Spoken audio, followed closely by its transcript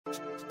¿Qué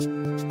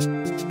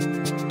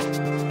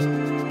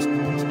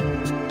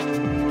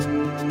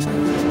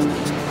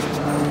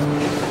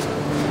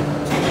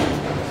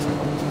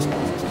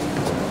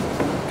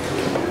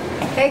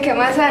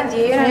más,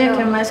 Angie?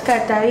 ¿Qué más,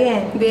 Cata?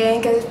 ¿Bien?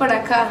 Bien, ¿qué haces por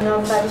acá? No,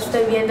 padre,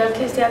 estoy viendo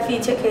aquí este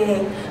afiche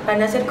que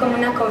van a hacer como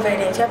una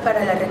conferencia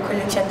para la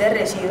recolección de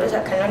residuos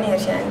acá en la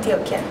Universidad de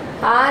Antioquia.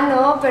 Ah,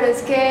 no, pero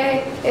es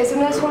que eso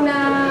no es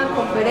una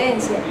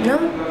conferencia. ¿No?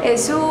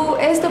 Esto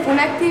fue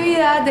una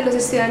actividad de los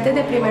estudiantes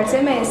de primer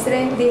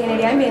semestre de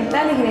Ingeniería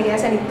Ambiental e Ingeniería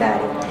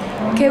Sanitaria,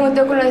 que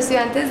junto con los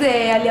estudiantes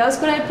de Aliados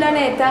con el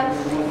Planeta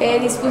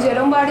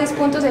dispusieron varios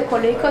puntos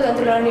ecológicos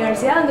dentro de la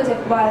universidad donde se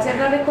va a hacer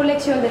la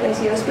recolección de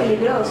residuos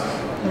peligrosos.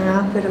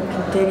 Ah, pero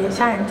qué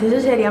interesante. Eso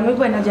sería muy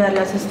bueno llevar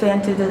a los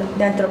estudiantes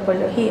de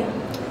antropología.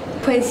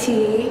 Pues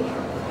sí.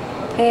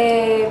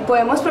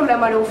 Podemos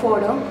programar un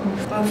foro.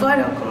 ¿Un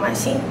foro? ¿Cómo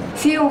así?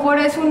 Sí, un foro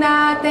es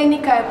una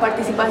técnica de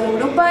participación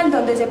grupal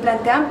donde se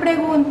plantean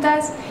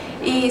preguntas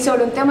y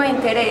sobre un tema de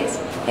interés.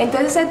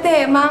 Entonces ese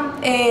tema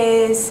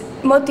es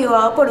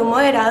motivado por un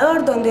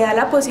moderador donde da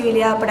la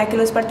posibilidad para que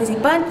los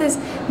participantes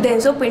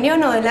den su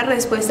opinión o den la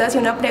respuesta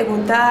hacia una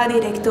pregunta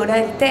directora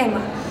del tema,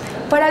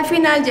 para al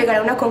final llegar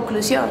a una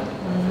conclusión.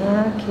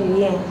 Ah, qué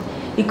bien.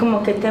 ¿Y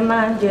como qué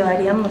tema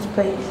llevaríamos,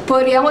 pues?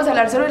 Podríamos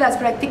hablar sobre las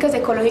prácticas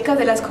ecológicas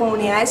de las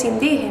comunidades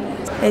indígenas.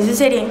 Eso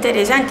sería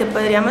interesante.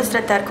 Podríamos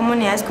tratar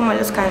comunidades como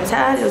los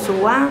Kansas, los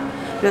Uwa,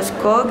 los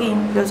Kogi,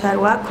 los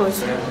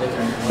Arhuacos.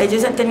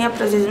 Ellos han tenido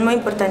procesos muy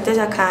importantes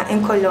acá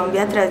en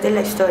Colombia a través de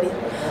la historia,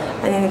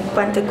 en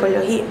cuanto a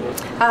ecología.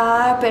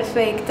 Ah,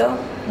 perfecto.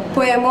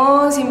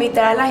 Podemos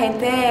invitar a la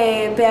gente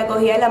de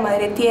Pedagogía de la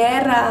Madre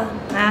Tierra.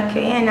 Ah,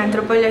 qué bien. En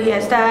antropología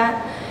está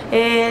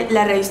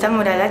la revista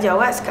Mural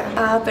Ayahuasca.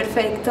 Ah,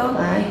 perfecto.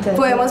 Entonces,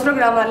 podemos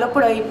programarlo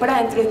por ahí para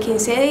dentro de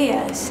 15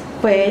 días.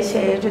 Puede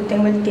ser, yo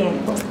tengo el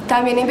tiempo.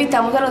 También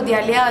invitamos a los de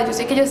Aliados, yo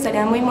sé que ellos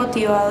estarían muy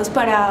motivados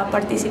para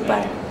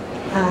participar.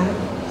 Ah,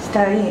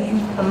 está bien,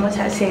 vamos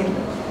a hacerlo.